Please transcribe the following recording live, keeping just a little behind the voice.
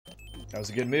That was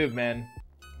a good move, man.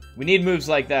 We need moves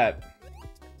like that.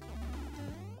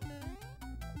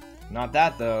 Not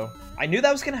that, though. I knew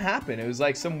that was going to happen. It was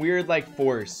like some weird, like,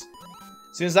 force.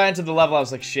 As soon as I entered the level, I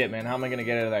was like, shit, man. How am I going to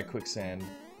get out of that quicksand?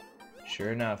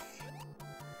 Sure enough.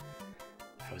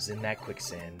 I was in that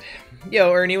quicksand.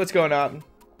 Yo, Ernie, what's going on?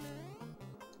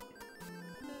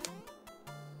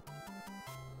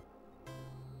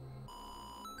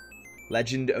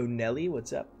 Legend O'Nelly,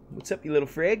 what's up? What's up, you little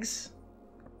frigs?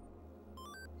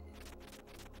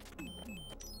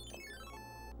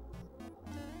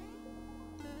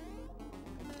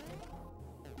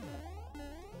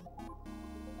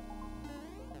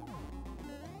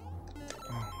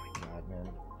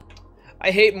 I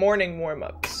hate morning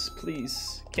warm-ups.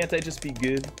 Please. Can't I just be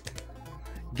good?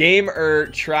 Game or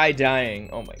try dying?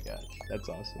 Oh my gosh. That's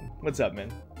awesome. What's up,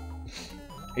 man?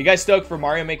 Are you guys stoked for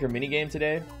Mario Maker minigame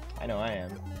today? I know I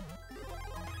am.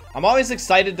 I'm always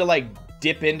excited to, like,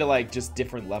 dip into, like, just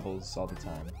different levels all the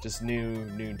time. Just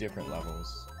new, different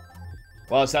levels.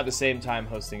 Well, it's at the same time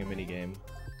hosting a minigame.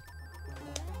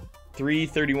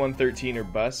 3:31:13 or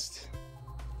bust.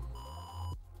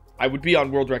 I would be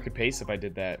on world record pace if I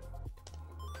did that.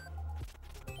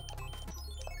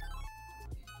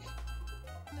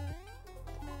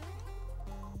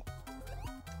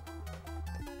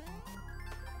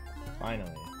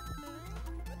 Finally.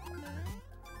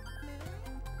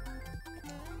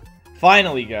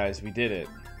 Finally, guys, we did it.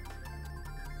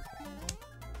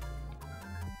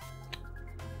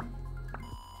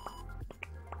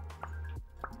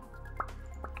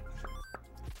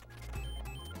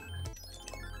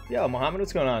 Yo, Mohammed,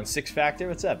 what's going on? Six Factor,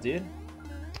 what's up, dude?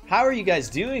 How are you guys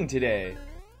doing today?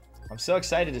 I'm so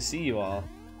excited to see you all.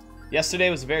 Yesterday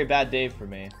was a very bad day for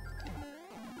me.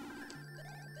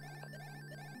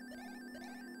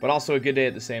 But also a good day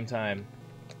at the same time.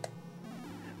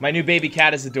 My new baby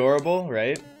cat is adorable,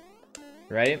 right?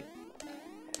 Right?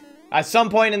 At some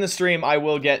point in the stream, I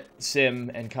will get Sim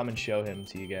and come and show him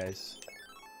to you guys.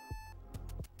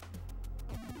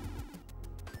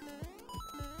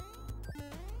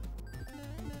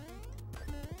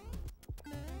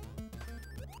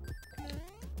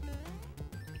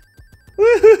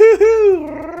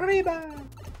 Woohoo! Reba!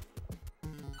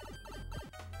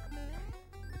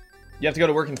 You have to go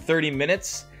to work in 30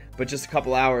 minutes, but just a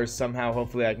couple hours somehow.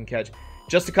 Hopefully I can catch.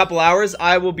 Just a couple hours,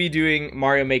 I will be doing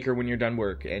Mario Maker when you're done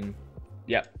work. And,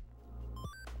 yep.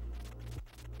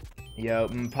 Yo,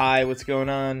 Pie, what's going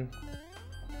on?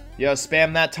 Yo,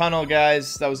 spam that tunnel,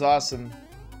 guys. That was awesome.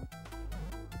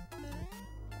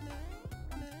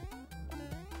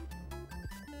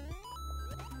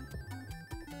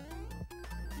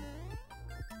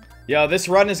 Yo, this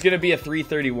run is going to be a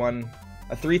 3:31.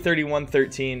 A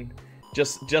 3:31:13.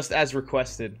 Just as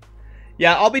requested.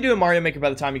 Yeah, I'll be doing Mario Maker by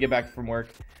the time you get back from work.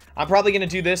 I'm probably going to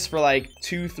do this for like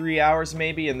 2-3 hours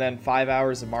maybe, and then 5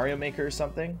 hours of Mario Maker or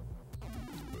something.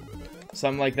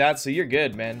 Something like that, so you're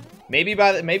good, man. Maybe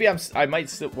I might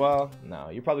still, well, no,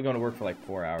 you're probably going to work for like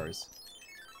 4 hours.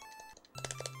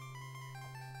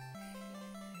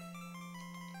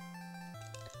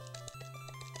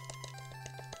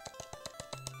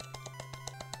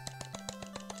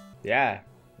 Yeah,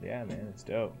 man, it's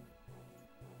dope.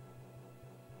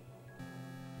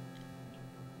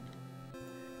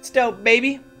 It's dope,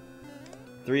 baby.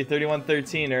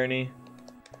 3:31:13, Ernie.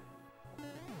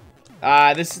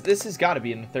 This has got to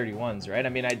be in the 31s, right? I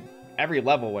mean, every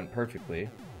level went perfectly.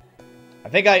 I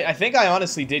think I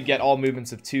honestly did get all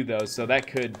movements of 2 though, so that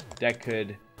could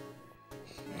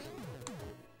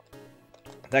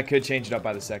change it up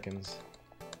by the seconds.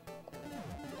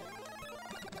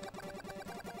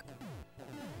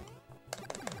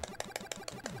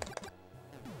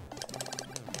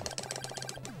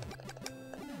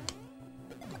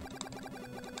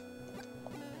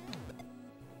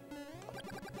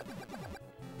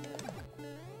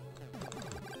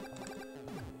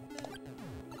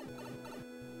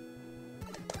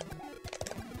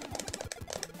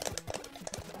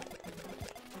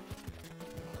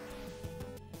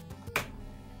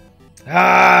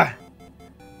 Ah!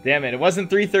 Damn it. It wasn't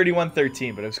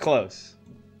 3:31:13, but it was close.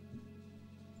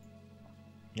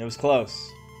 It was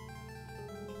close.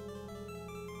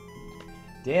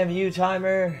 Damn you,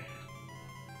 timer.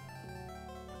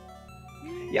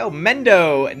 Yo,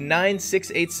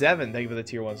 Mendo9687. Thank you for the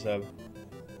tier 1 sub.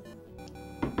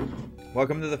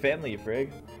 Welcome to the family, you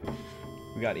frig.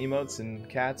 We got emotes and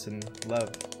cats and love.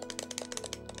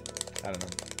 I don't know.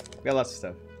 We got lots of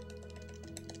stuff.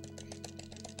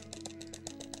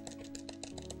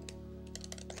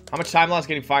 How much time lost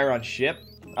getting fire on ship?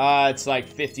 It's like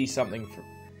 50 something.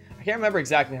 I can't remember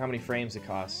exactly how many frames it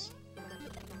costs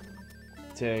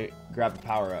to grab the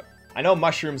power up. I know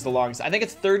mushroom's the longest. I think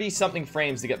it's 30-something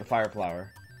frames to get the fire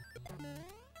flower.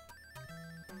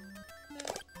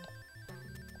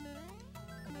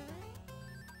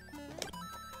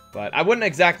 But I wouldn't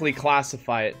exactly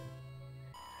classify it.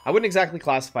 I wouldn't exactly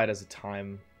classify it as a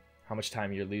time, how much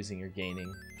time you're losing or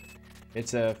gaining.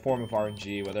 It's a form of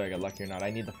RNG, whether I get lucky or not.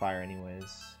 I need the fire anyways.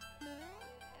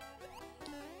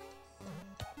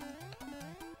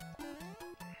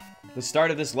 The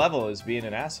start of this level is being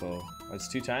an asshole. That's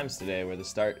 2 times today where the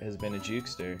start has been a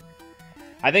jukester.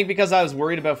 I think because I was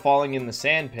worried about falling in the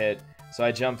sand pit, so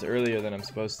I jumped earlier than I'm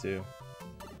supposed to.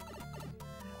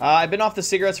 I've been off the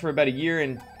cigarettes for about a year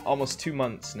and almost 2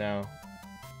 months now.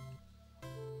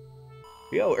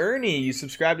 Yo, Ernie, you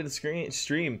subscribed to the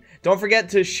stream. Don't forget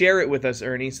to share it with us,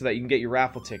 Ernie, so that you can get your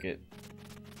raffle ticket.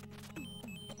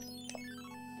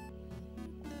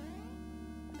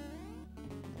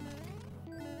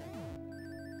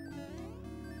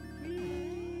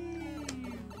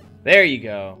 There you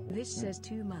go. This says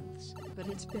 2 months, but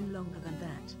it's been longer than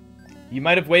that. You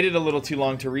might have waited a little too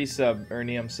long to resub,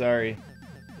 Ernie. I'm sorry.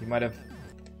 You might have...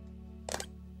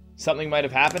 Something might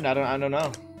have happened. I don't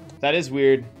know. That is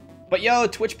weird. But yo,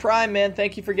 Twitch Prime, man.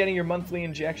 Thank you for getting your monthly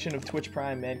injection of Twitch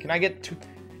Prime, man. Can I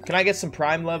get some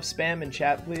Prime love spam in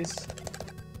chat, please?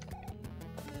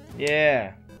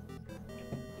 Yeah.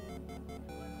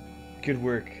 Good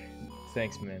work.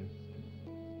 Thanks, man.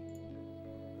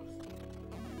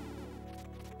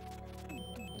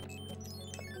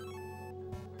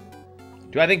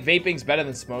 Do I think vaping's better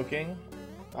than smoking?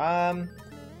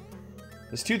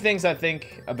 There's 2 things I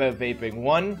think about vaping.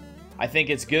 1, I think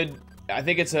it's good. I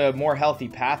think it's a more healthy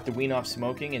path to wean off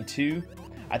smoking. And 2,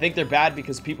 I think they're bad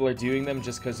because people are doing them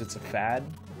just because it's a fad.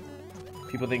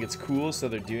 People think it's cool, so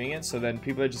they're doing it. So then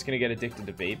people are just going to get addicted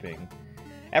to vaping.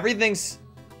 Everything's...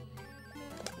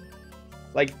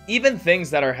 Like, even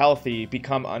things that are healthy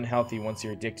become unhealthy once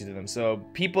you're addicted to them. So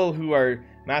people who are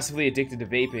massively addicted to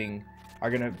vaping are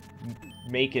going to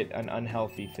make it an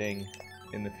unhealthy thing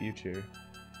in the future.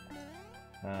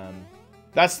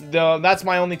 That's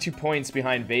my only 2 points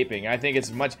behind vaping. I think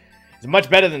it's much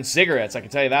better than cigarettes, I can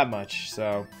tell you that much.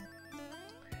 So,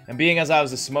 and being as I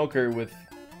was a smoker with,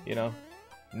 you know,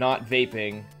 not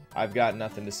vaping, I've got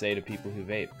nothing to say to people who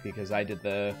vape because I did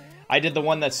the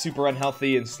one that's super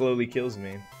unhealthy and slowly kills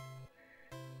me.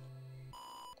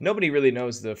 Nobody really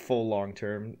knows the full long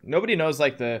term. Nobody knows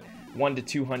like the 1 to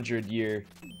 200 year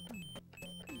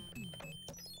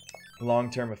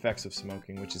long-term effects of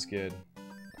smoking, which is good.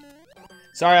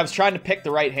 Sorry, I was trying to pick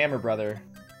the right hammer, brother.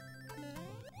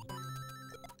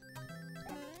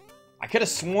 I could have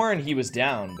sworn he was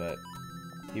down, but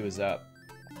he was up.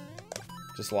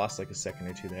 Just lost like a second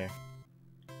or 2 there.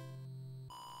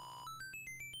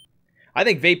 I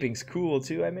think vaping's cool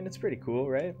too. I mean, it's pretty cool,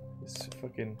 right? Just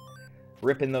fucking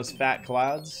ripping those fat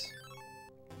clouds.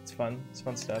 It's fun. It's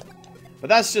fun stuff. But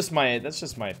that's just my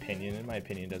opinion, and my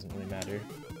opinion doesn't really matter.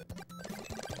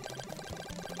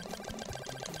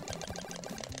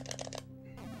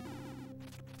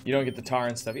 You don't get the tar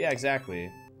and stuff. Yeah,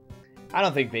 exactly. I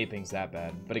don't think vaping's that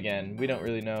bad. But again, we don't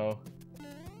really know.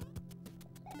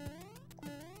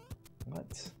 What?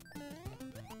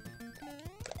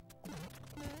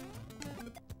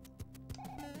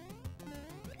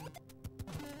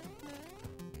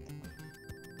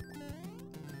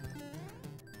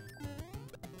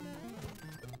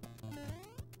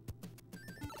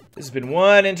 This has been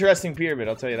one interesting pyramid,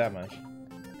 I'll tell you that much.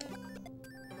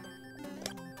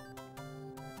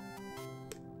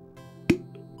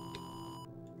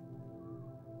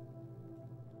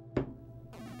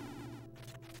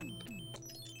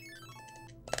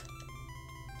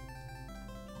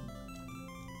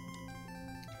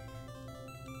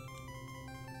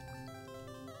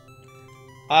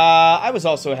 I was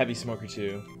also a heavy smoker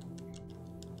too.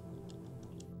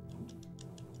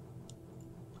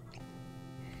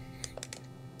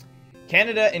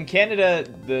 In Canada,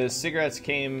 the cigarettes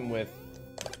came with...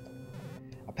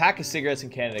 A pack of cigarettes in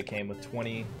Canada came with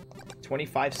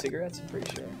 25 cigarettes, I'm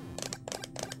pretty sure.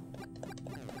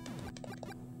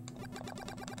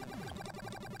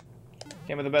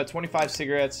 Came with about 25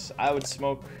 cigarettes. I would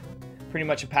smoke pretty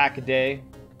much a pack a day.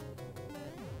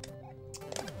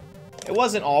 It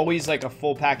wasn't always like a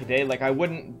full pack a day. Like I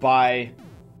wouldn't buy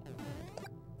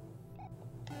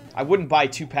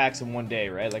 2 packs in one day,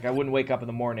 right? Like I wouldn't wake up in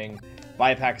the morning,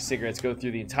 buy a pack of cigarettes, go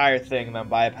through the entire thing, and then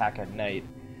buy a pack at night.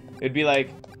 It'd be like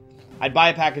I'd buy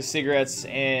a pack of cigarettes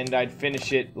and I'd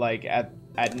finish it like at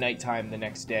nighttime the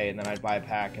next day, and then I'd buy a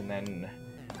pack, and then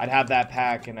I'd have that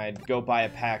pack, and I'd go buy a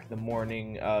pack the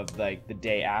morning of like the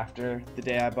day after the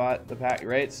day I bought the pack,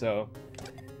 right? So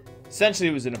essentially,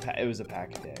 it was a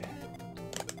pack a day.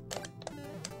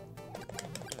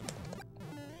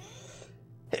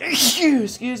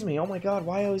 Excuse me. Oh my god,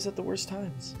 why always at the worst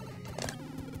times?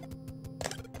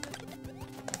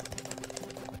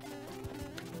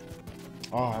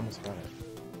 Oh, I almost got it.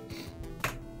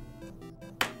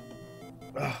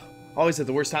 Ugh, always at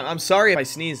the worst time. I'm sorry if I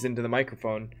sneezed into the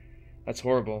microphone. That's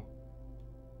horrible.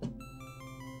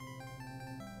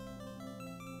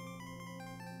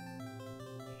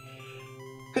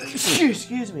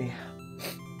 Excuse me.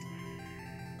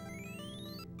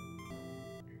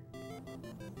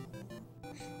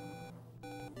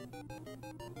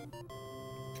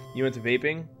 You went to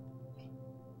vaping?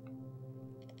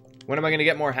 When am I gonna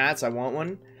get more hats? I want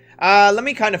one. Let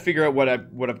me kind of figure out what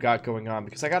I've got going on,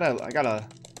 because I got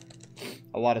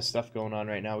a lot of stuff going on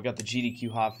right now. We got the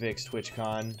GDQ Hotfix,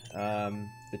 TwitchCon,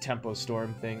 the Tempo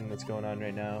Storm thing that's going on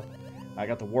right now. I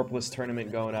got the Warpless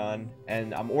tournament going on,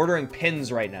 and I'm ordering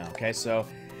pins right now. Okay, so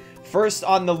first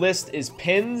on the list is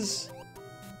pins.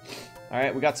 All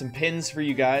right, we got some pins for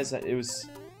you guys.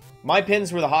 My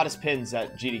pins were the hottest pins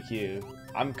at GDQ.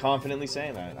 I'm confidently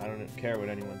saying that. I don't care what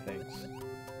anyone thinks.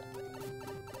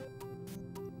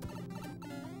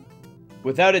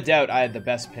 Without a doubt, I had the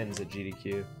best pins at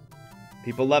GDQ.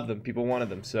 People loved them. People wanted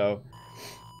them. So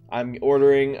I'm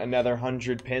ordering another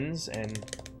 100 pins, and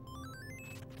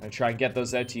I'm try and get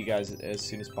those out to you guys as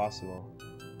soon as possible.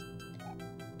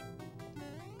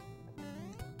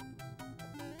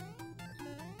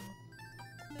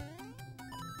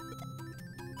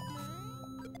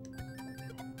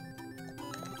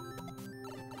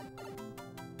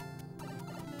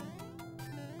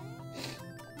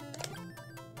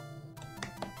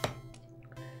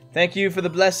 Thank you for the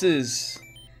blesses.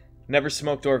 Never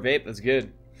smoked or vape. That's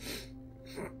good.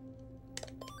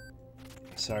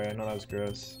 Sorry, I know that was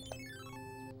gross.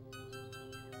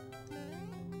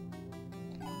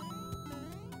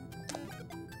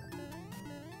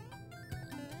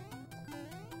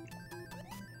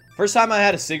 First time I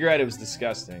had a cigarette, it was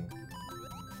disgusting.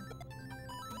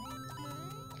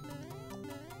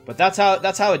 But that's how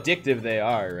addictive they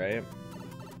are, right?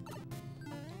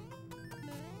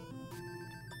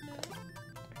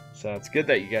 So it's good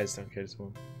that you guys don't care as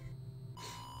well.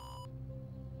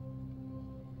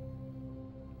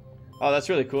 Oh, that's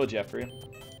really cool, Jeffrey.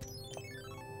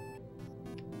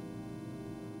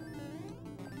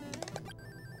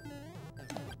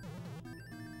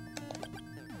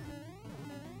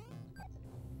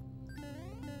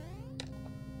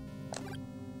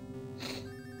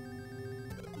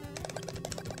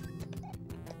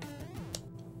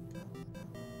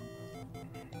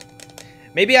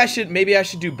 Maybe I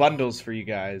should do bundles for you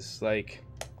guys, like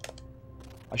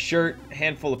a shirt,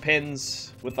 handful of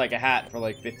pins, with like a hat for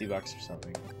like 50 bucks or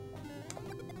something.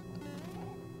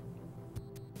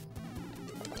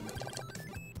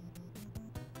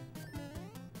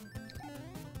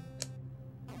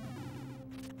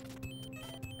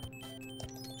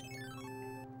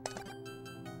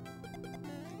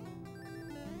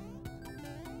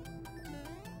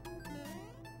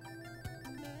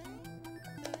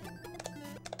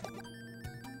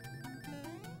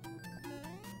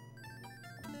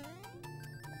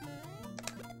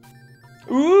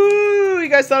 Ooh, you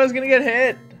guys thought I was gonna get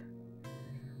hit.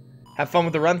 Have fun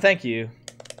with the run, thank you.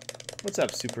 What's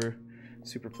up, super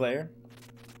player?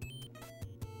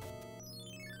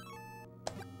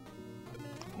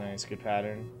 Nice, good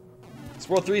pattern. This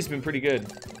World 3's been pretty good.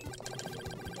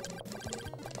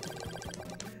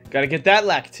 Gotta get that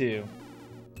lack too.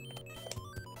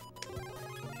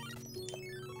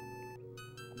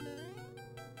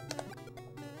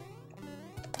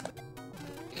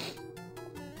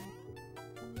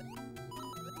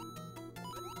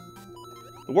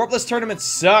 The Warpless tournament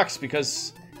sucks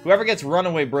because whoever gets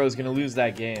Runaway Bro is going to lose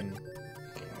that game.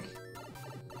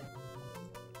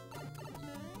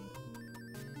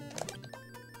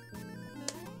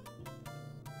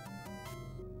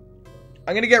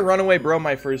 I'm going to get Runaway Bro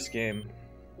my first game.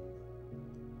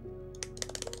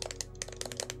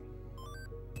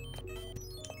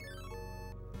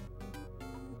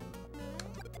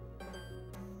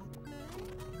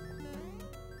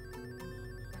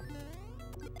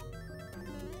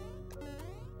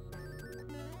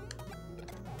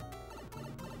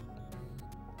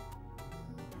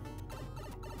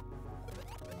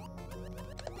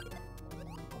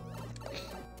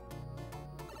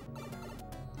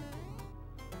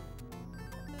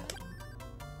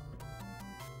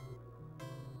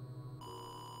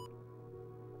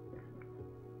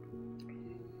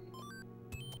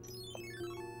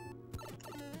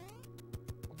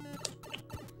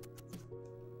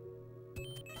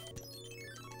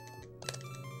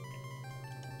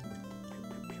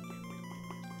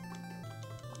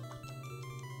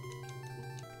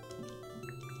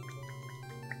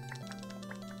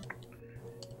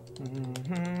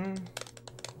 Mm-hmm.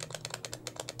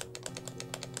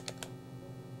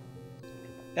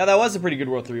 Yeah, that was a pretty good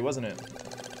World 3, wasn't it?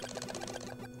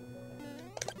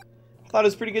 I thought it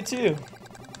was pretty good too.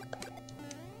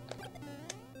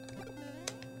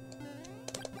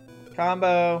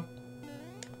 Combo.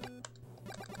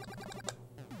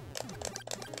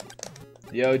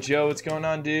 Yo, Joe, what's going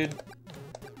on, dude?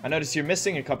 I noticed you're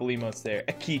missing a couple emotes there.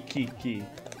 A key.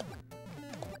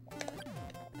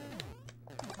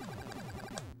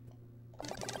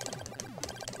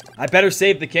 I better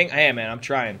save the king. I am, man. I'm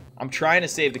trying. I'm trying to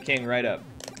save the king right up.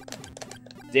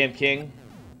 Damn king.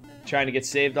 Trying to get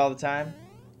saved all the time.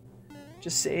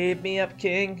 Just save me up,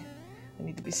 king. I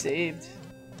need to be saved.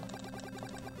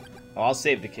 Oh, I'll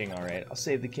save the king, alright. I'll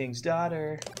save the king's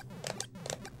daughter.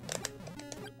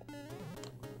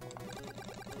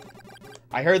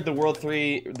 I heard the World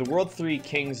 3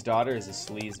 king's daughter is a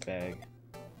sleaze bag.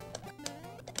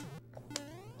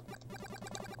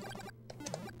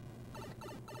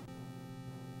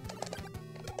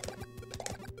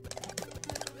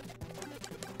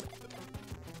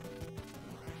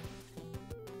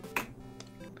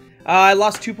 I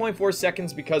lost 2.4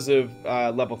 seconds because of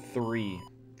level 3.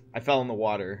 I fell in the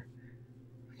water.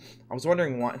 I was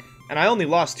wondering why. And I only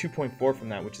lost 2.4 from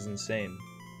that, which is insane.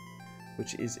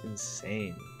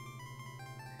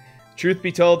 Truth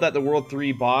be told that the World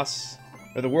 3 boss,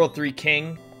 or the World 3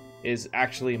 king, is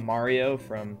actually Mario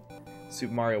from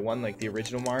Super Mario 1, like the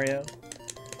original Mario.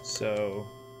 So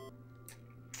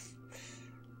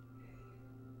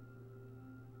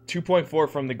 2.4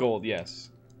 from the gold, yes.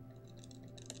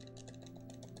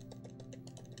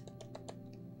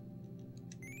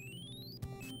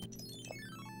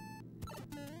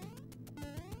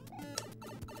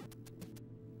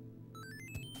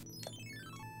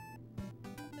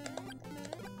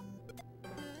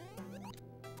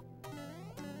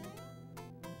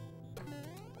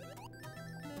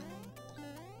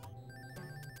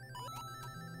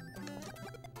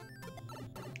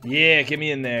 Yeah, get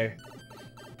me in there.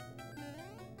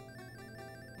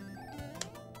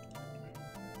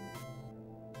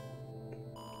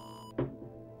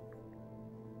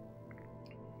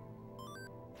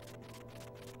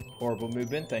 Horrible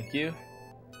movement, thank you.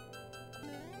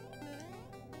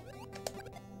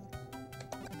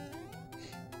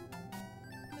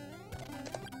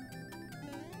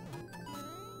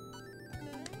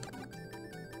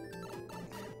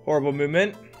 Horrible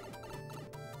movement.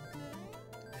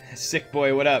 Sick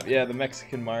boy, what up? Yeah, the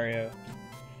Mexican Mario.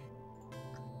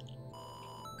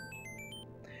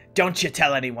 Don't you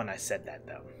tell anyone I said that,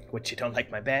 though. What, you don't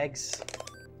like my bags?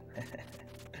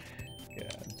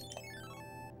 God.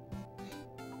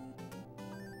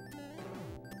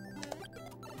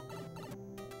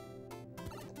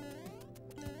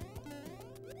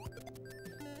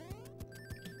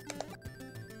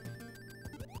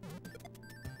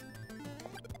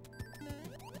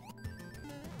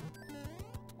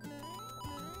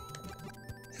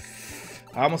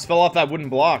 I almost fell off that wooden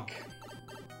block.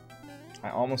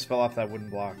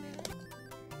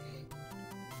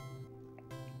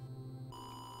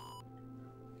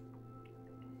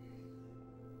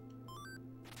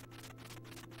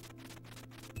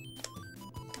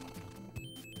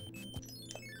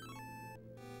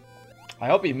 I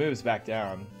hope he moves back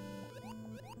down.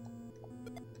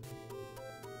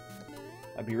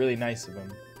 That'd be really nice of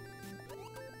him.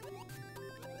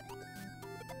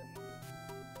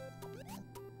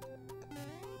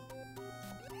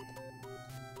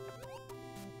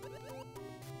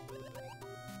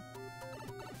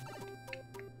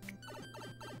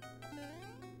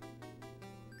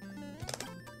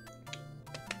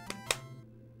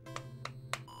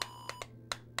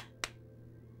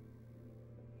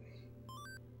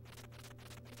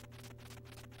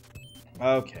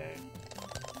 Okay.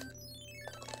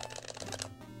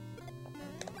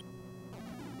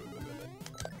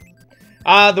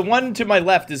 The one to my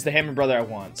left is the Hammer Brother I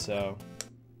want, so...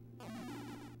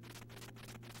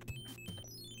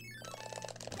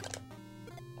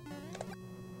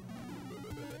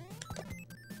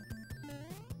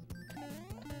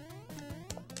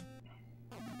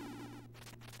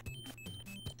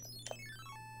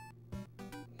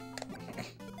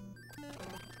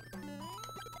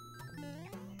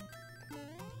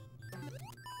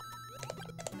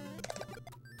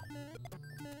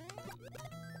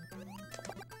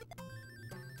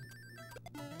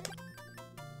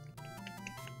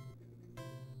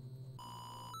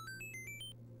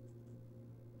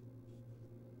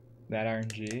 That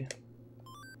RNG.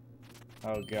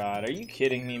 Oh god, are you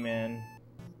kidding me, man?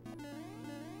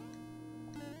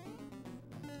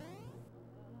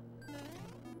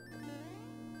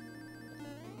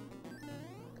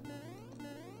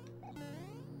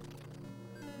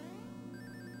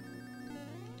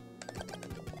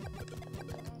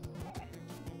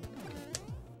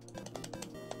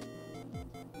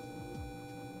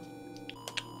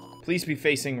 Please be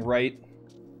facing right.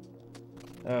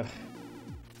 Ugh.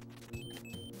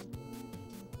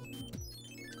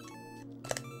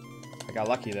 I got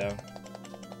lucky though.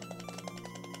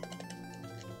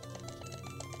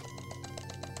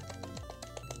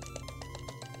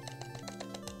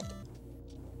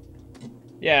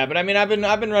 Yeah, but I mean, I've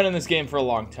been running this game for a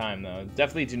long time though.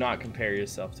 Definitely do not compare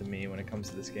yourself to me when it comes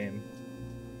to this game.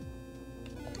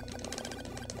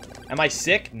 Am I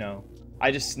sick? No. I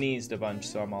just sneezed a bunch,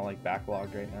 so I'm all like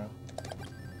backlogged right now.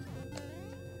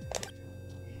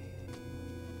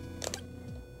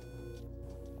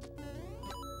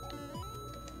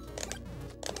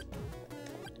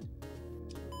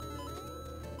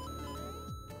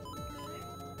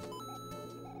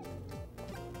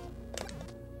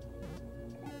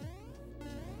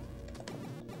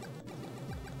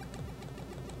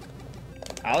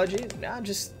 Allergy? Nah,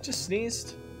 just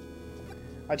sneezed.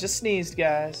 I just sneezed,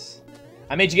 guys.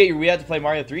 I made you get your Wii out to play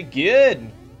Mario 3?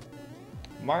 Good!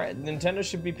 Nintendo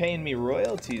should be paying me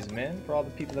royalties, man, for all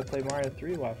the people that play Mario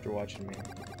 3 after watching me.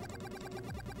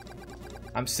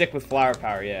 I'm sick with flower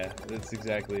power, yeah. That's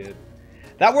exactly it.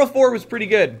 That World 4 was pretty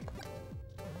good.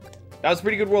 That was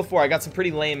pretty good World 4. I got some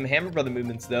pretty lame Hammer Brother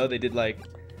movements, though. They did, like...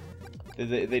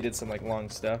 They did some, like, long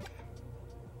stuff.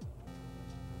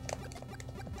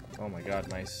 Oh my god,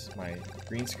 my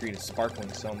green screen is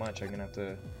sparkling so much, I'm gonna have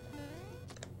to...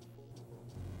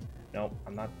 Nope,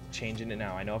 I'm not changing it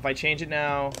now. I know if I change it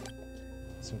now,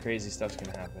 some crazy stuff's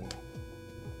gonna happen.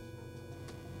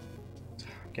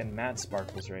 I'm getting mad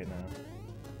sparkles right now.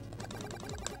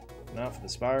 Enough of the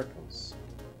sparkles.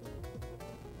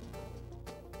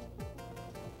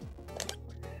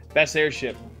 Best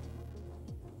airship.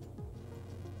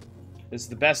 This is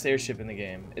the best airship in the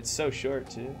game. It's so short,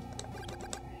 too.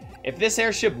 If this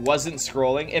airship wasn't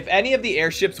scrolling, if any of the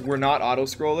airships were not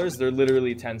auto-scrollers, they're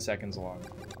literally 10 seconds long.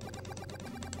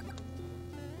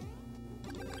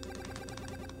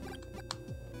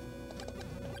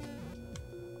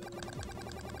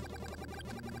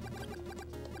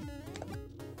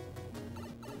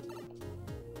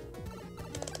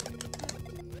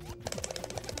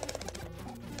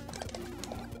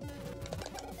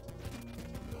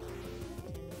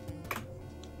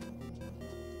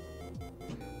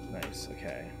 Nice,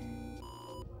 okay.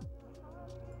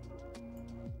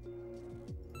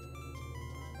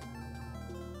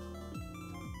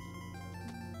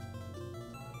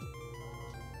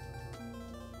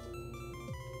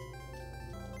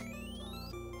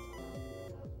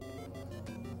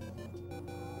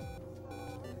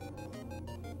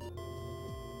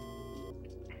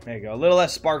 There you go. A little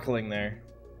less sparkling there.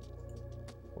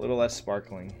 A little less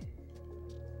sparkling.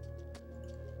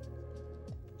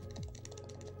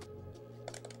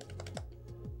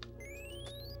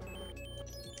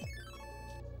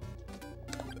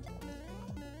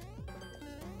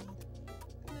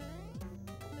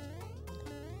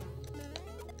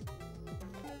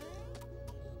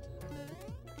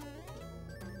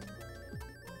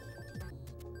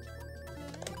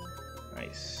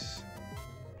 Nice.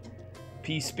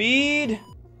 P-Speed!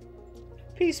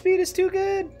 P-Speed is too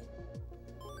good!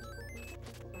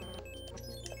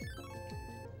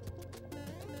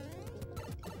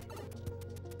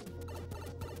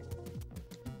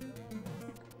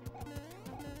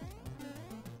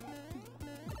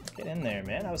 Get in there,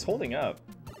 man. I was holding up.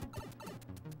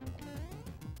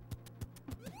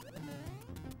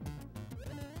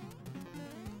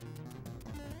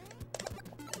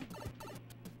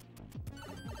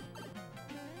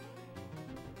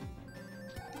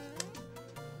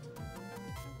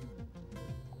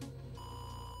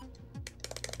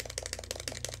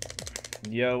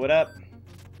 Yo, what up?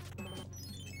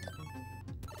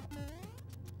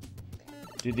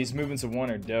 Dude, these movements of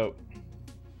one are dope.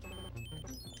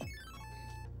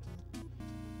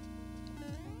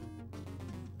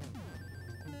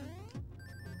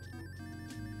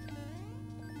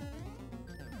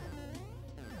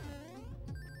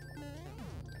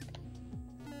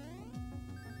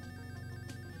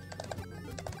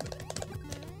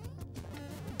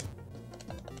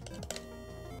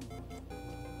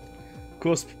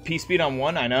 Cool P-Speed on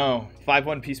one? I know.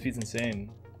 5-1 P-Speed's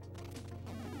insane.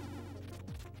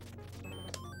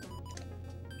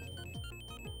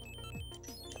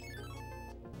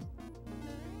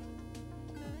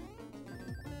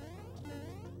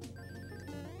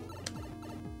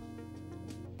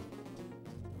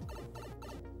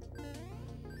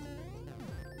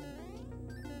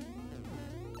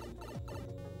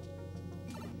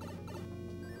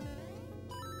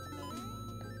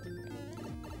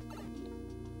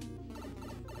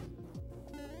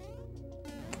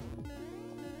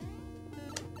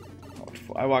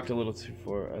 I walked a little too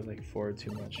forward. I was like forward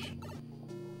too much.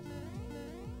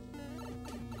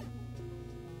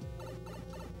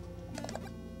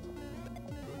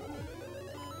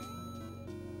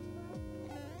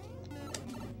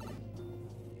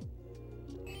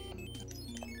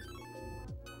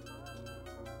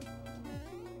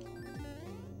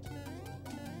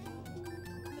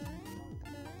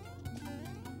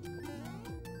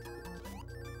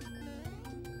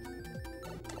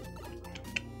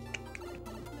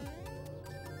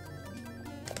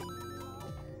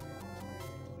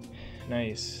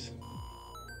 Nice.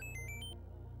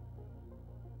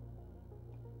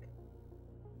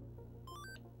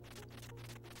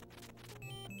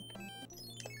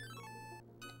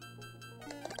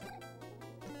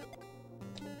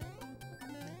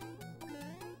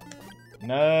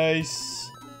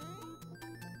 Nice.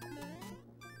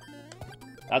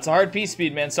 That's a hard piece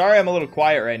speed, man. Sorry I'm a little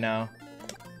quiet right now.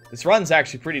 This run's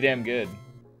actually pretty damn good.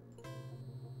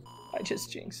 I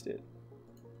just jinxed it.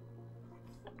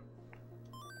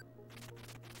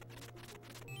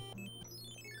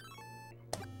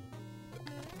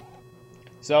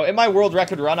 So in my world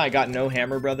record run, I got no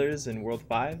Hammer Brothers in World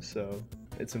 5, so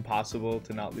it's impossible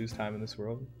to not lose time in this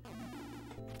world.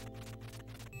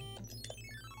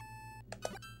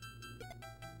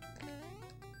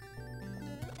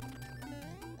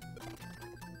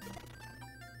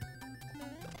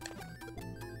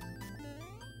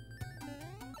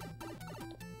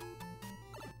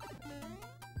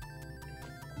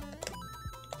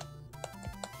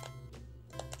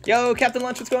 Yo, Captain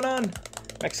Lunch, what's going on?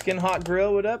 Mexican Hot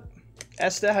Grill, what up?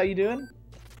 Esta, how you doing?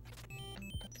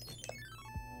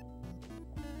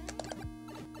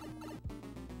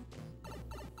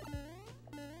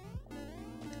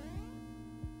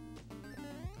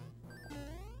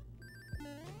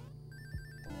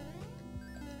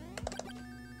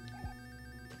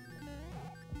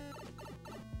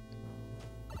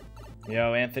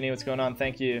 Yo, Anthony, what's going on?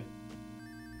 Thank you.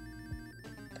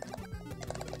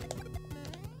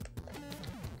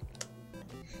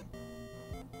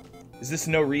 Is this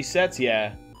no resets?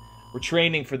 Yeah. We're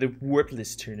training for the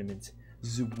Warpless tournament.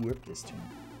 The Warpless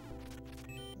tournament.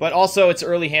 But also, it's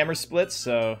early hammer splits,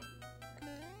 so...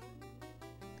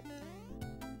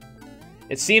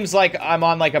 It seems like I'm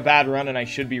on like a bad run and I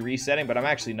should be resetting, but I'm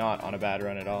actually not on a bad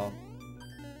run at all.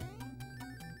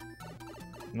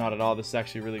 Not at all. This is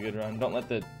actually a really good run. Don't let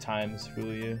the times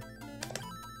fool you.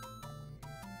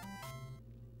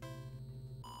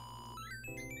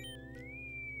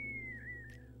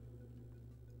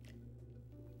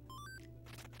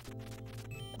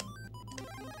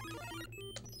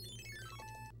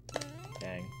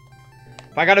 Dang.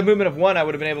 If I got a movement of 1, I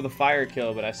would have been able to fire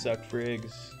kill, but I sucked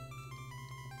frigs.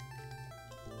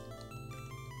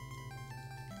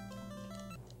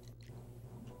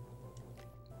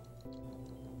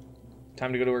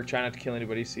 Time to go to work. Try not to kill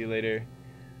anybody. See you later.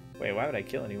 Wait, why would I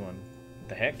kill anyone? What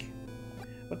the heck?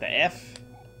 What the F?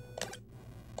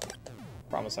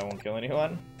 Promise I won't kill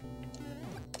anyone.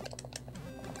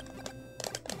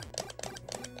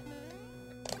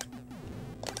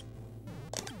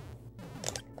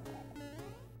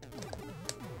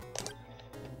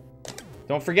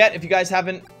 Don't forget, if you guys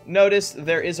haven't noticed,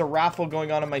 there is a raffle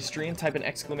going on my stream. Type an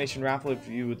exclamation raffle if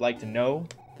you would like to know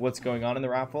what's going on in the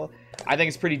raffle. I think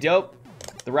it's pretty dope.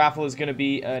 The raffle is going to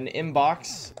be an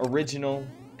inbox original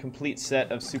complete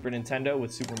set of Super Nintendo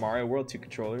with Super Mario World 2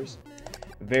 controllers.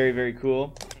 Very, very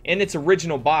cool. And it's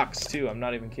original box too. I'm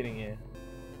not even kidding you.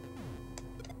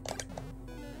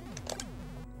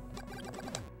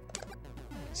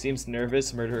 Seems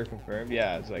nervous. Murderer confirmed.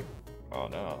 Yeah, it's like, oh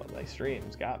no, my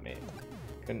stream's got me.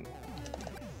 Couldn't.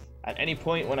 At any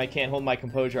point when I can't hold my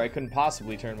composure, I couldn't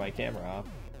possibly turn my camera off.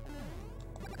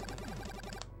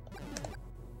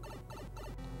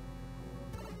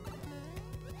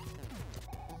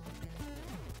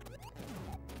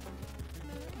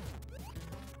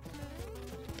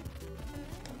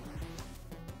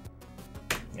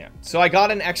 Yeah. So I got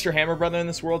an extra Hammer Brother in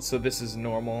this world, so this is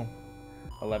normal.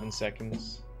 11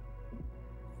 seconds.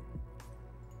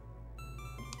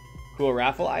 Cool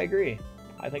raffle? I agree.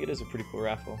 I think it is a pretty cool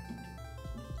raffle.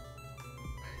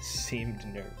 Seemed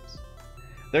nervous.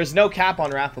 There's no cap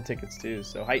on raffle tickets too,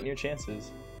 so heighten your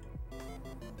chances.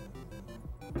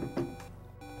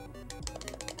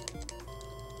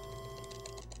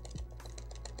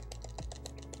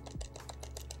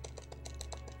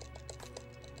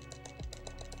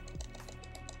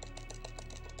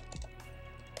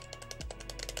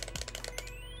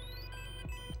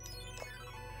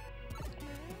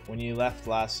 When you left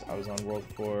last, I was on World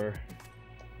 4.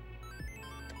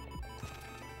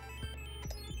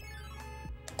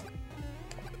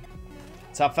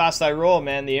 That's how fast I roll,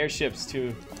 man. The airships,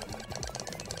 too.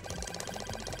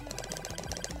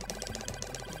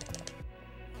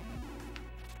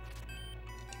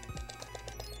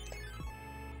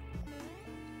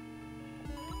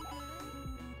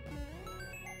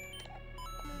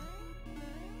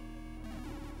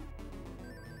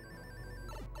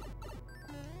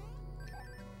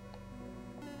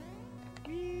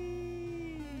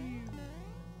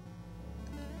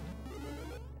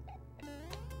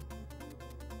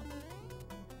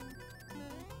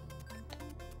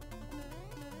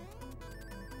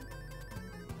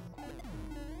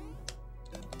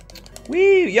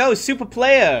 Wee! Yo, Super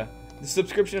Playa! The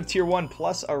subscription of Tier 1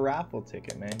 plus a raffle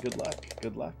ticket, man. Good luck.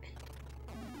 Good luck.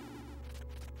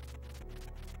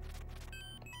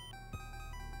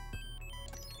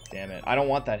 Damn it. I don't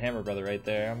want that hammer brother right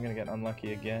there. I'm gonna get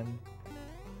unlucky again.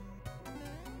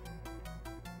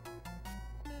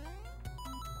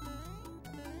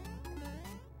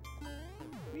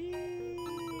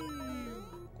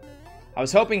 I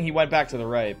was hoping he went back to the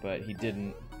right, but he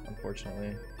didn't,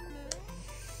 unfortunately.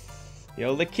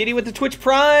 Yo, the kitty with the Twitch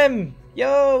Prime!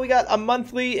 Yo, we got a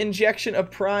monthly injection of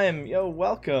Prime. Yo,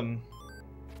 welcome.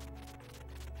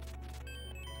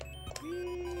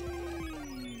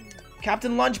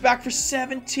 Captain Lunch back for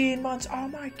 17 months. Oh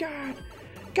my god.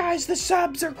 Guys, the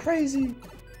subs are crazy.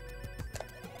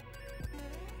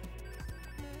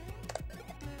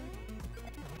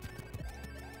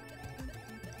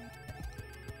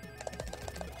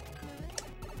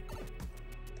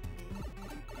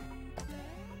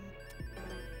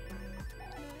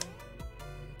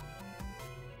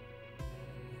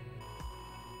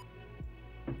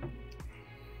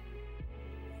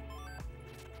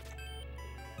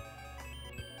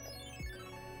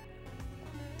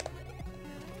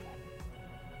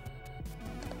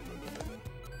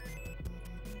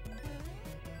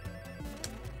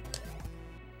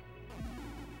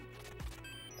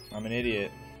 I'm an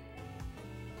idiot.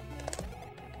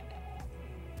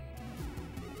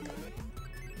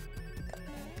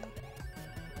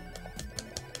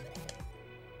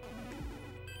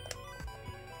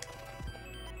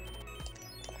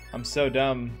 I'm so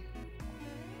dumb.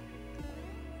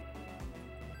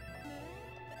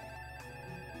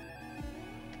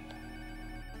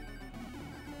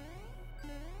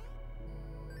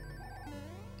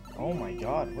 Oh my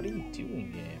god, what are you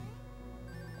doing, game?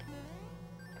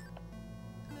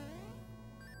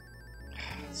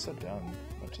 So dumb.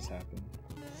 What just happened?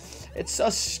 It's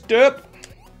so stupid.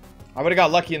 I would have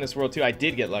got lucky in this world too. I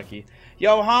did get lucky.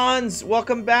 Yo, Hans,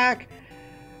 welcome back.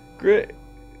 Great.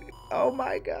 Oh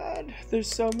my god. There's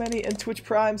so many. And Twitch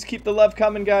Primes. Keep the love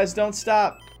coming, guys. Don't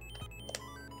stop.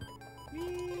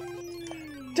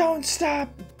 Don't stop.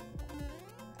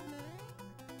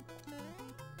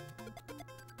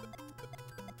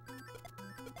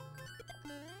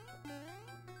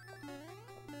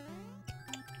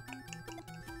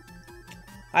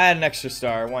 I had an extra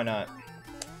star, why not?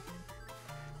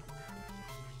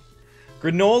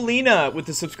 Granolina with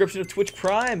the subscription of Twitch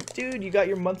Prime. Dude, you got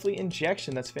your monthly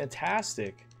injection. That's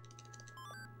fantastic.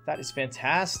 That is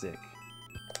fantastic.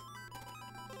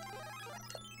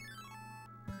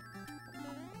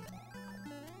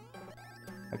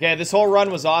 Okay, this whole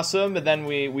run was awesome, but then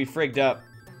we frigged up.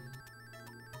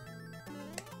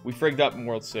 We frigged up in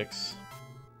World 6.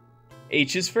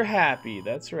 H is for happy,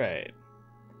 that's right.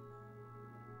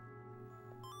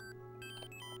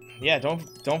 Yeah,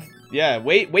 yeah,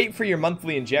 wait for your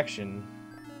monthly injection.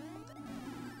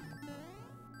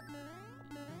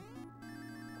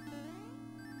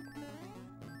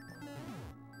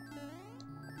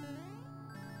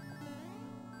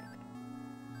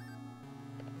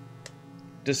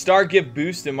 Does Star give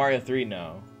boost in Mario 3?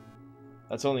 No.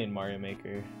 That's only in Mario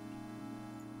Maker.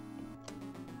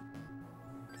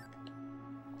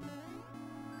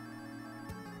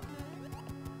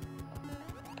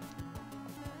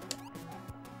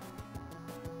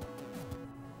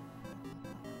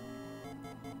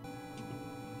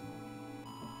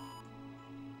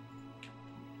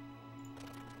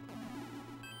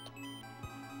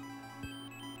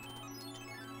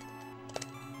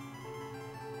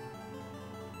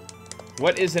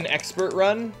 What is an expert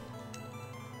run?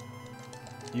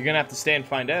 You're gonna have to stay and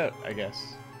find out, I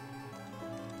guess.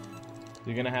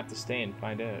 You're gonna have to stay and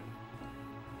find out.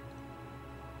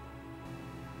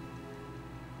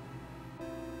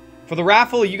 For the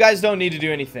raffle, you guys don't need to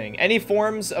do anything. Any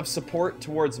forms of support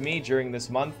towards me during this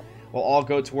month will all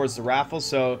go towards the raffle.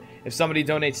 So if somebody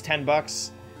donates 10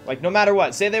 bucks, like no matter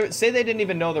what, say they didn't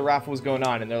even know the raffle was going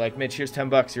on and they're like, Mitch, here's 10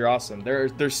 bucks, you're awesome.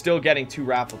 They're still getting 2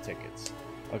 raffle tickets.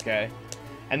 Okay?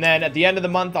 And then at the end of the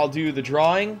month, I'll do the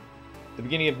drawing. the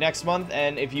beginning of next month,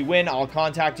 and if you win, I'll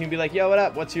contact you and be like, yo, what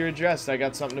up? What's your address? I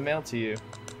got something to mail to you.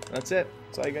 That's it.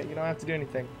 That's all you got. You don't have to do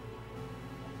anything.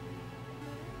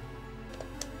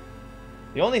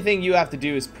 The only thing you have to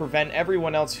do is prevent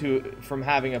everyone else from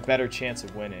having a better chance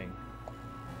of winning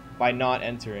by not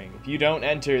entering. If you don't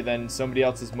enter, then somebody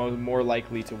else is more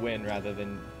likely to win rather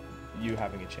than you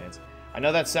having a chance. I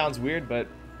know that sounds weird, but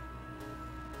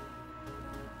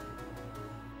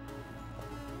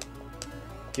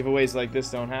giveaways like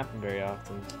this don't happen very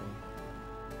often. So.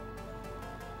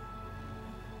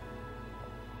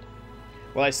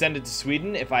 Will I send it to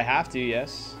Sweden? If I have to,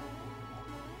 yes.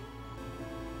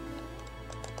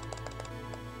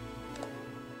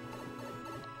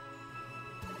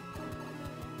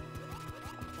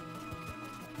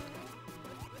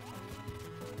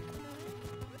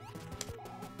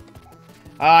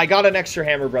 I got an extra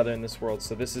hammer brother in this world,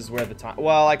 so this is where the time...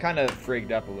 Well, I kind of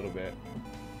frigged up a little bit.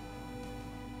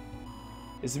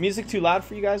 Is the music too loud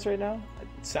for you guys right now? It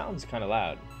sounds kind of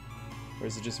loud. Or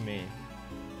is it just me?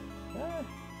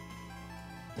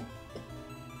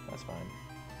 That's fine.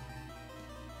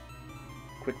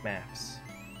 Quick maps.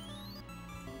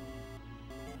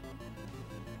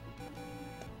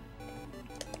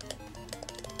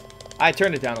 I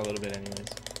turned it down a little bit anyways.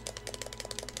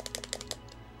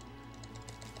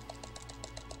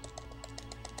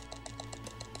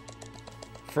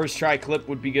 First try clip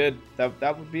would be good.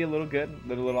 That would be a little good.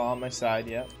 A little on my side,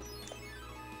 yeah.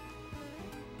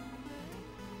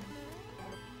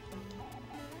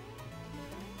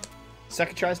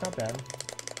 Second try's not bad.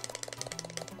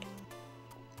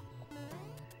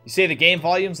 You say the game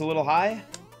volume's a little high?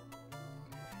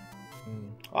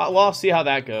 Well, I'll see how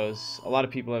that goes. A lot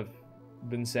of people have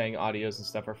been saying audios and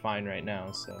stuff are fine right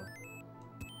now, so...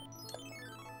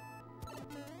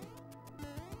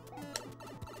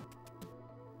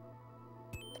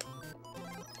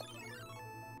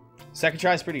 Second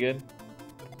try is pretty good.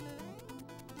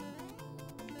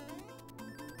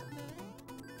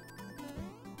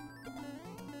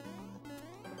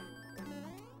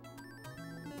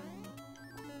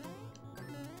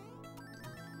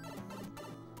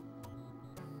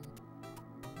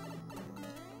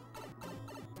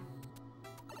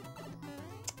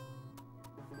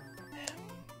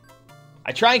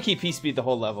 I try and keep P-Speed the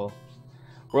whole level.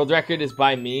 World record is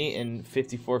by me in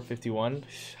 54:51.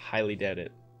 Highly doubt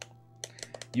it.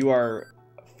 You are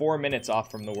 4 minutes off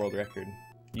from the world record.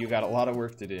 You got a lot of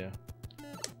work to do.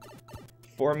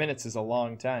 4 minutes is a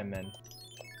long time, man.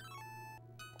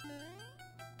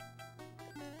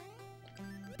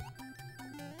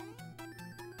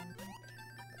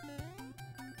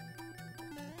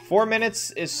 Four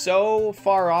minutes is so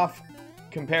far off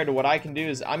compared to what I can do.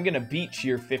 Is I'm gonna beat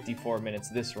your 54 minutes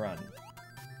this run.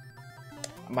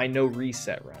 My no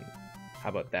reset run. How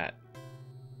about that?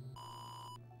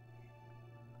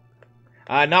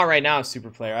 Not right now, super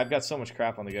player. I've got so much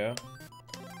crap on the go.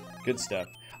 Good stuff.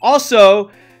 Also,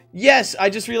 yes, I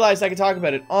just realized I could talk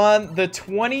about it. On the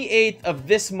 28th of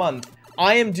this month,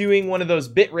 I am doing one of those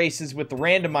bit races with the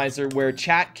randomizer where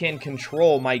chat can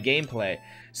control my gameplay.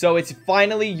 So it's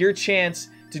finally your chance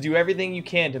to do everything you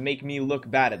can to make me look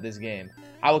bad at this game.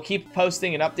 I will keep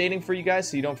posting and updating for you guys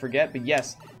so you don't forget. But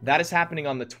yes, that is happening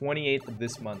on the 28th of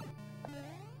this month.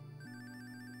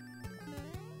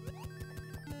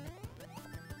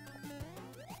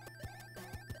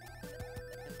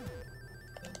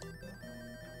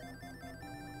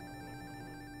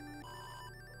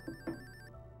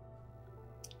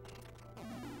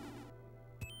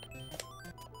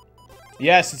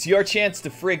 Yes, it's your chance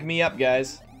to frig me up,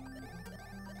 guys.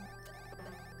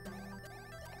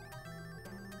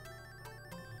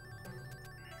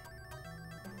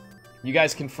 You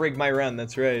guys can frig my run,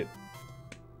 that's right.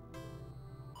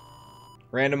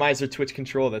 Randomizer Twitch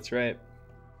control, that's right.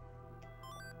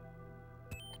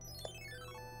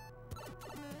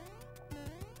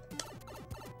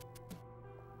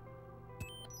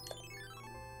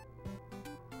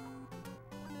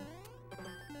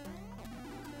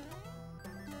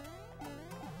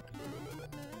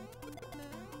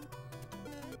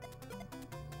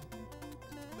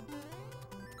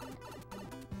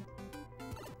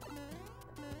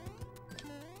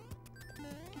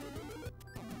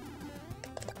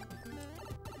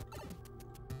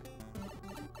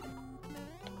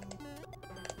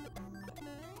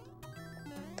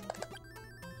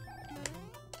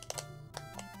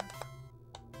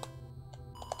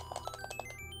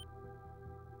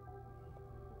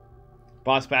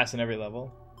 Boss pass in every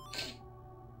level.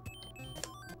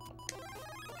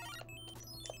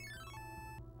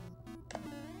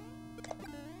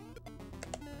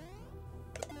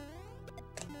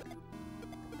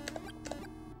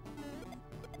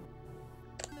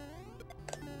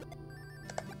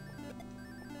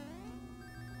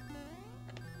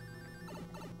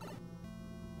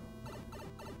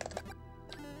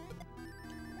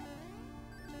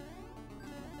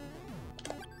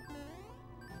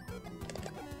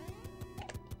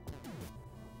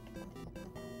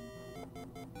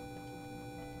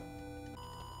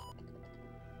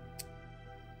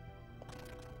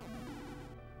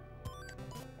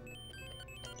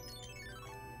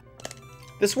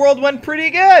 This world went pretty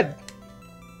good.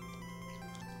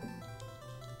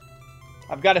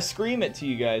 I've got to scream it to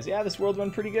you guys. Yeah, this world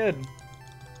went pretty good.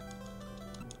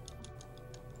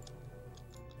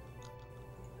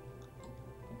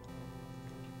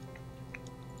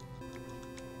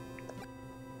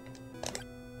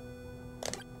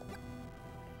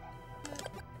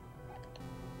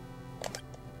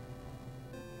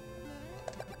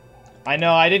 I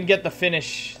know, I didn't get the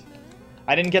finish.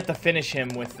 I didn't get to finish him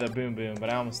with the boom boom, but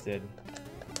I almost did.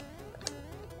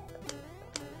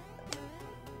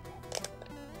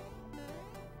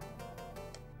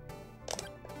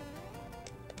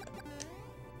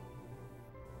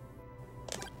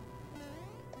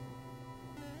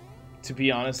 To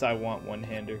be honest, I want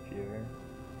one-hander fewer.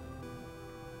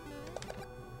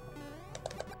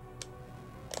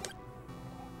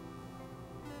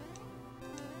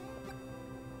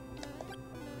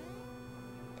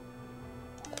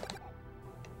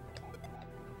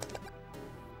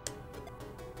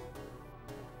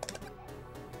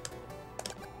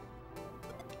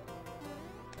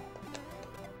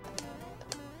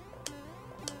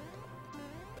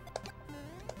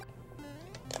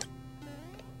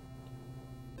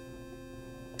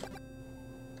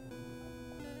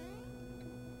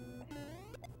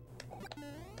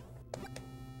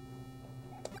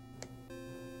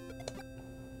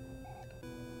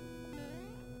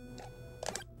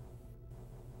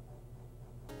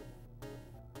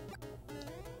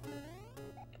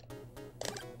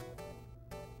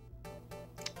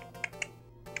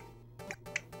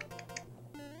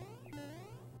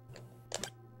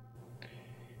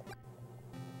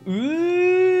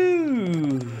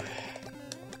 Ooh. Do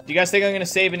you guys think I'm gonna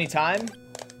save any time?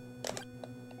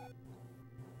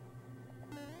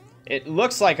 It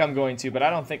looks like I'm going to, but I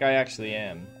don't think I actually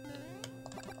am.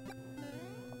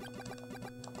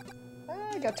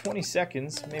 I got 20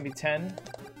 seconds, maybe 10.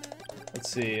 Let's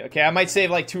see. Okay, I might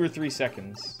save like 2 or 3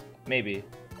 seconds. Maybe.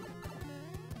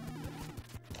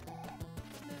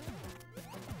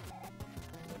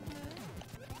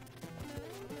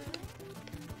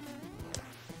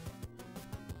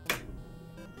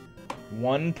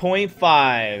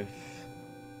 $1.5.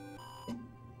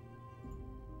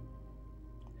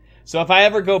 So if I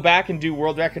ever go back and do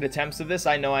world record attempts of this,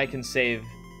 I know I can save.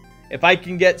 If I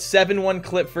can get 7-1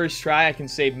 clip first try, I can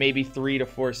save maybe 3 to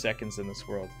 4 seconds in this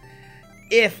world.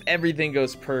 If everything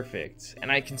goes perfect.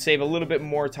 And I can save a little bit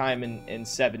more time in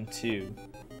 7-2.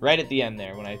 Right at the end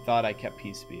there, when I thought I kept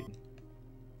P-speed.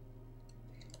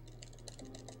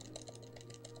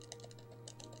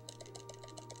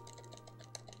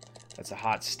 That's a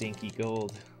hot, stinky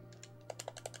gold.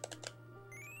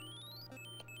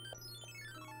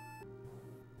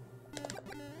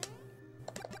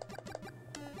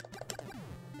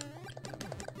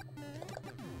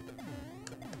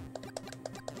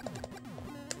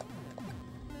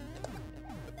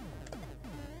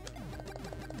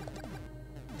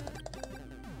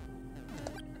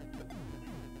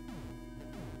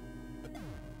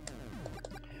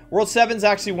 World 7 is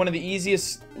actually one of the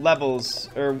easiest levels,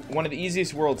 or one of the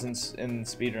easiest worlds in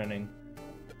speedrunning.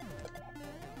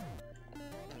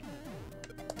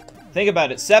 Think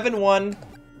about it. 7-1.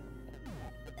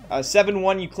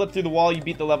 7-1, you clip through the wall, you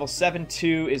beat the level.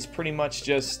 7-2 is pretty much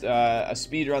just a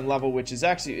speedrun level, which is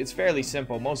actually, it's fairly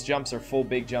simple. Most jumps are full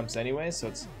big jumps anyway, so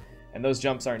it's, and those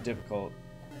jumps aren't difficult.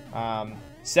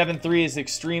 7-3 is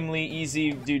extremely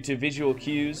easy due to visual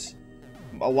cues.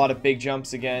 A lot of big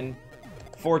jumps again.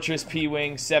 Fortress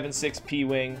P-Wing, 7-6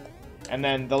 P-Wing, and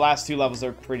then the last 2 levels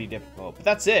are pretty difficult. But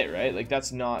that's it, right? Like,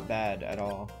 that's not bad at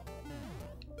all.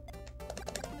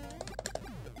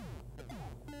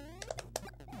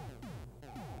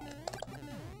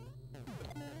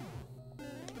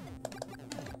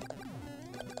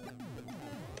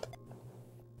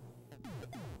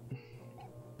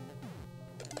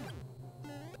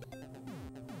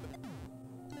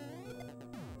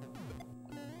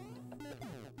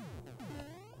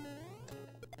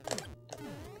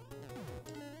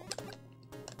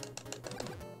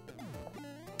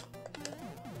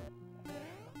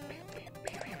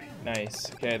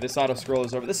 Nice. Okay, this auto scroll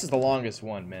is over. This is the longest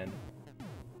one, man.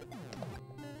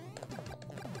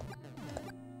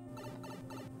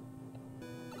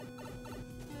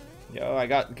 Yo, I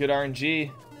got good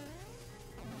RNG.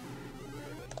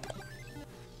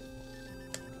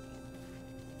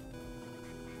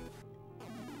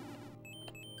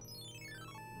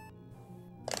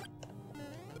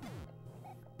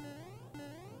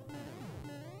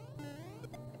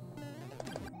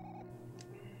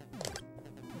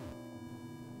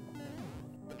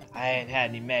 I ain't had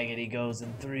any maggot egos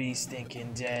in 3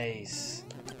 stinking days.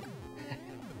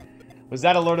 Was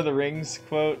that a Lord of the Rings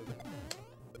quote?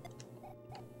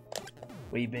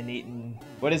 We've been eating...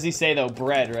 What does he say, though?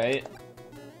 Bread, right?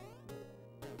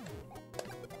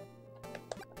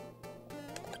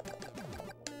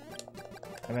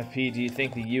 MFP, do you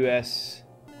think the U.S.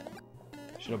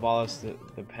 should abolish the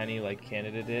penny like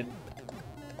Canada did?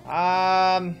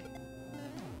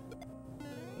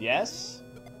 Yes.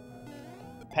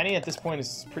 Penny at this point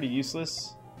is pretty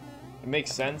useless. It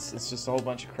makes sense. It's just a whole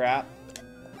bunch of crap.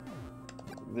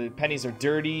 The pennies are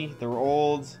dirty. They're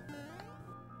old.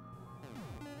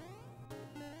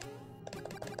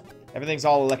 Everything's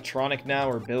all electronic now,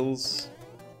 or bills.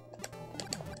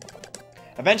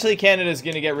 Eventually, Canada's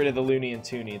going to get rid of the loony and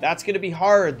toonie. That's going to be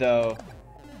hard, though.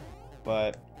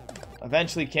 But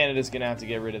eventually, Canada's going to have to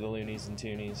get rid of the loonies and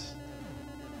toonies.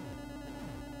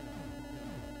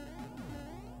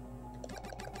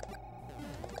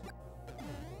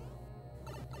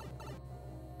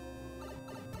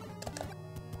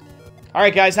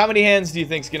 Alright, guys. How many hands do you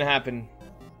think is going to happen?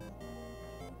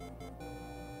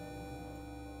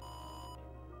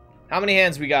 How many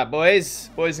hands we got, boys?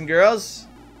 Boys and girls?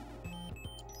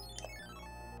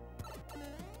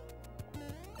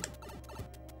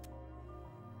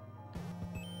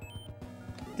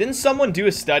 Didn't someone do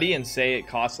a study and say it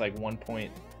costs like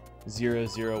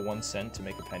 1.001 cent to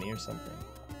make a penny or something?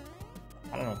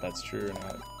 I don't know if that's true or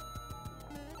not.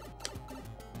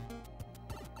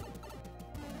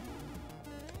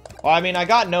 Well, I mean, I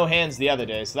got no hands the other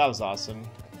day, so that was awesome.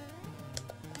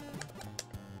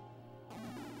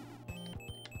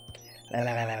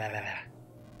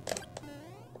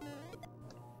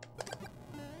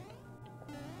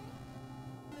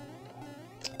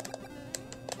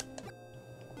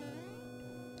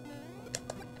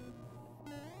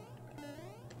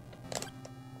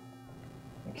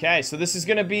 Okay, so this is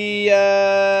going to be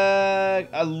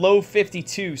a low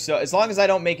 52. So as long as I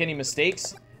don't make any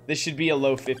mistakes, this should be a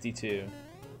low 52.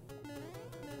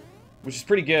 Which is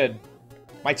pretty good.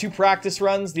 My 2 practice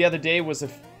runs the other day was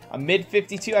a mid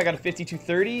 52. I got a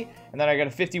 52.30, and then I got a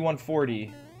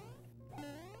 51.40.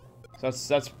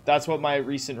 So that's what my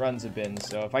recent runs have been.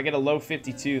 So if I get a low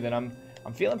 52, then I'm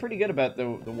feeling pretty good about the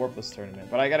Warpless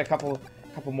tournament. But I got a couple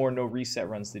more no reset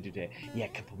runs to do today. Yeah, a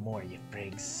couple more, you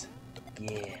frigs.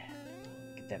 Yeah,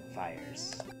 get them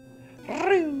fires.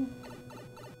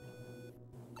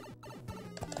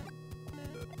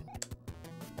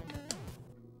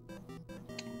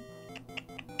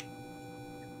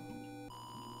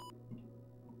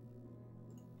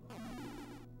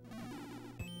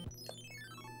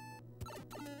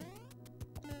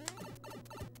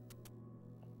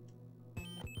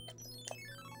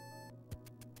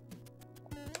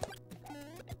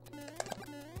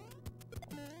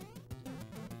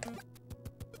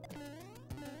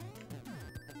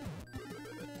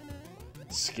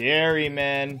 Scary,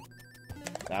 man.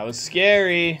 That was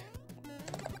scary.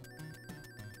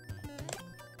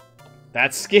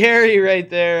 That's scary right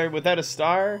there. Without a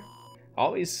star.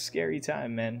 Always scary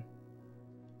time, man.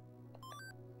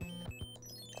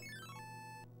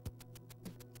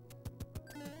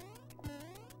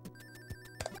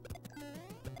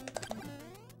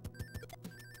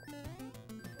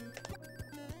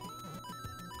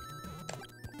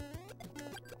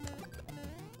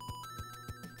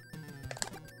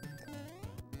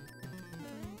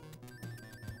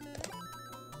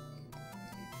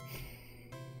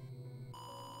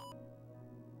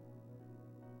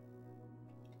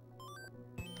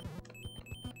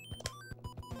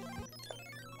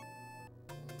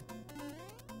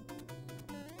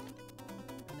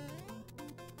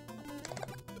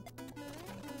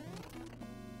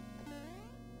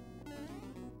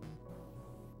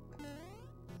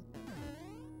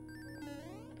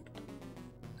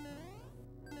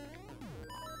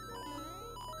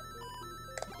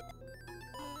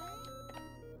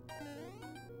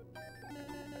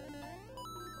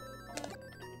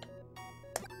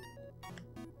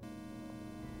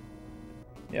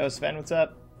 Yo, Sven, what's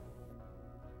up?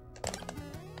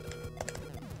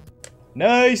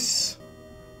 Nice!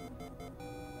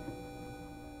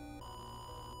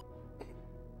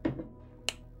 I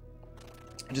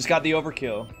just got the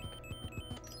overkill.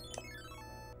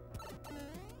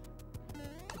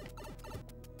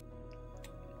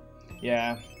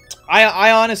 Yeah.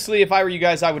 I honestly, if I were you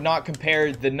guys, I would not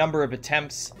compare the number of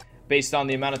attempts based on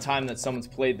the amount of time that someone's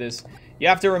played this. You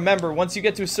have to remember, once you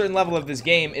get to a certain level of this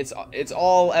game, it's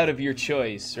all out of your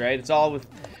choice, right? It's all with...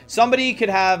 Somebody could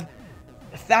have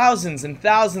thousands and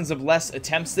thousands of less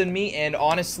attempts than me and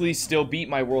honestly still beat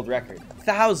my world record.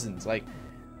 Thousands, like...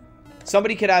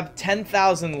 Somebody could have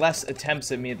 10,000 less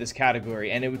attempts at me at this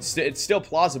category, and it's still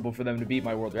plausible for them to beat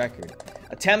my world record.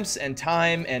 Attempts and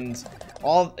time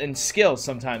and skill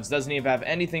sometimes doesn't even have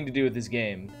anything to do with this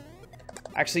game.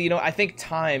 Actually, you know, I think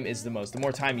time is the most. The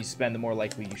more time you spend, the more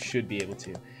likely you should be able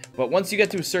to. But once you get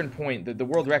to a certain point, the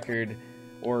world record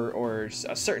or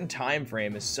a certain time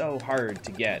frame is so hard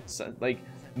to get. So, like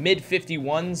mid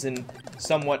 51s and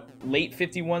somewhat late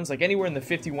 51s, like anywhere in the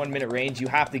 51-minute range, you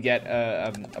have to get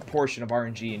a portion of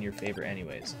RNG in your favor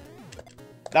anyways.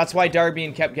 That's why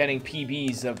Darbian kept getting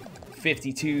PBs of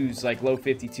 52s, like low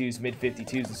 52s, mid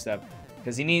 52s and stuff.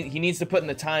 Because he needs to put in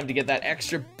the time to get that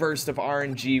extra burst of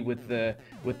RNG with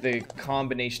the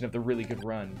combination of the really good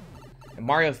run. And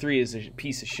Mario 3 is a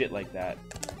piece of shit like that.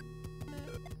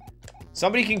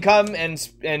 Somebody can come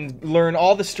and learn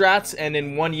all the strats and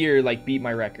in 1 year like beat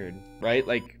my record, right?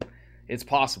 Like it's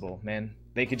possible, man.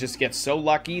 They could just get so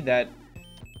lucky that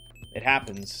it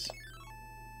happens.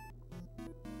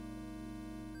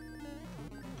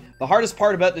 The hardest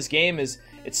part about this game is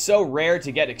it's so rare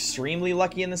to get extremely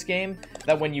lucky in this game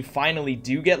that when you finally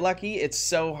do get lucky, it's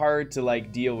so hard to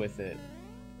like deal with it.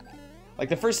 Like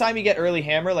the first time you get early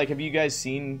hammer, like have you guys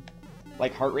seen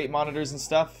like heart rate monitors and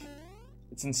stuff?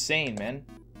 It's insane, man.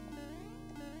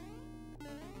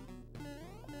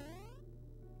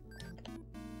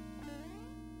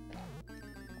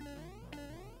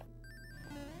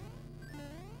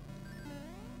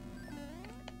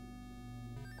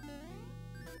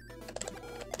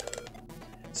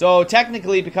 So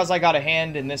technically, because I got a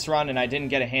hand in this run and I didn't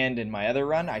get a hand in my other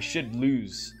run, I should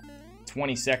lose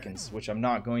 20 seconds, which I'm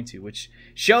not going to, which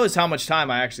shows how much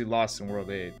time I actually lost in World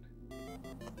 8.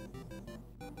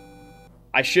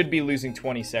 I should be losing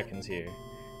 20 seconds here.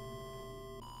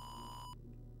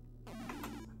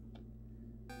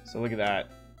 So look at that.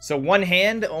 So one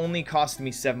hand only cost me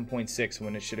 7.6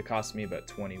 when it should have cost me about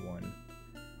 21.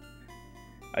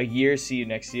 A year, see you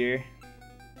next year.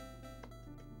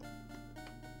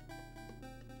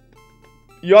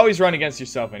 You always run against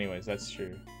yourself anyways, that's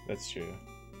true. That's true.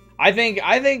 I think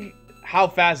how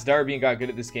fast Darbian got good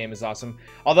at this game is awesome.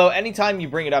 Although anytime you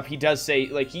bring it up, he does say,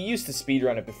 like, he used to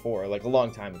speedrun it before, like a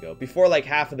long time ago. Before like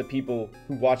half of the people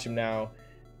who watch him now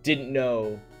didn't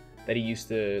know that he used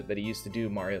to do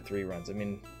Mario 3 runs. I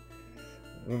mean,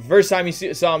 the first time you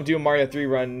saw him do a Mario 3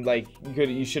 run, like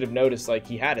you should have noticed like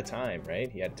he had a time,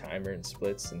 right? He had a timer and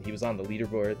splits and he was on the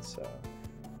leaderboard, so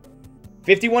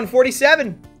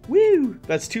 51:47. Woo!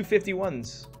 That's 2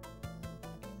 51s.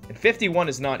 And 51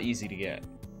 is not easy to get.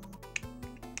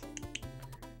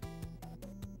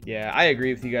 Yeah, I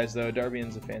agree with you guys, though.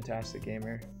 Darbian's a fantastic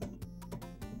gamer.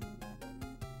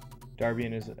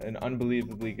 Darbian is an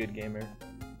unbelievably good gamer.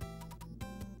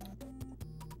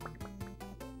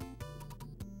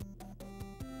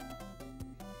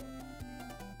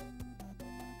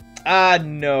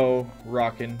 No,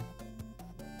 Rockin'.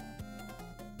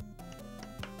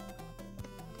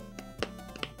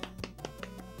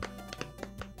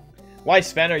 Why,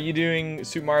 Sven, are you doing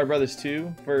Super Mario Bros.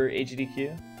 2 for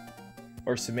HDQ?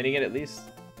 Or submitting it at least?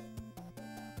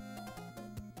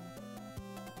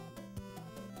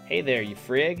 Hey there, you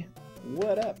frig.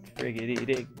 What up, friggity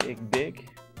dig big?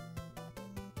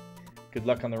 Good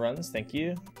luck on the runs, thank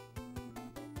you.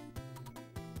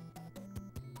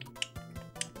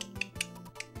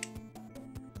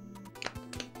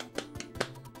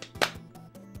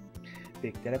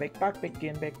 Big dada big bark, big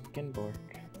bork.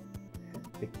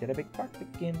 Big dada big bark,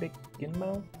 big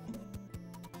mo.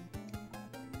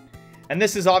 And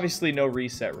this is obviously no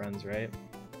reset runs, right?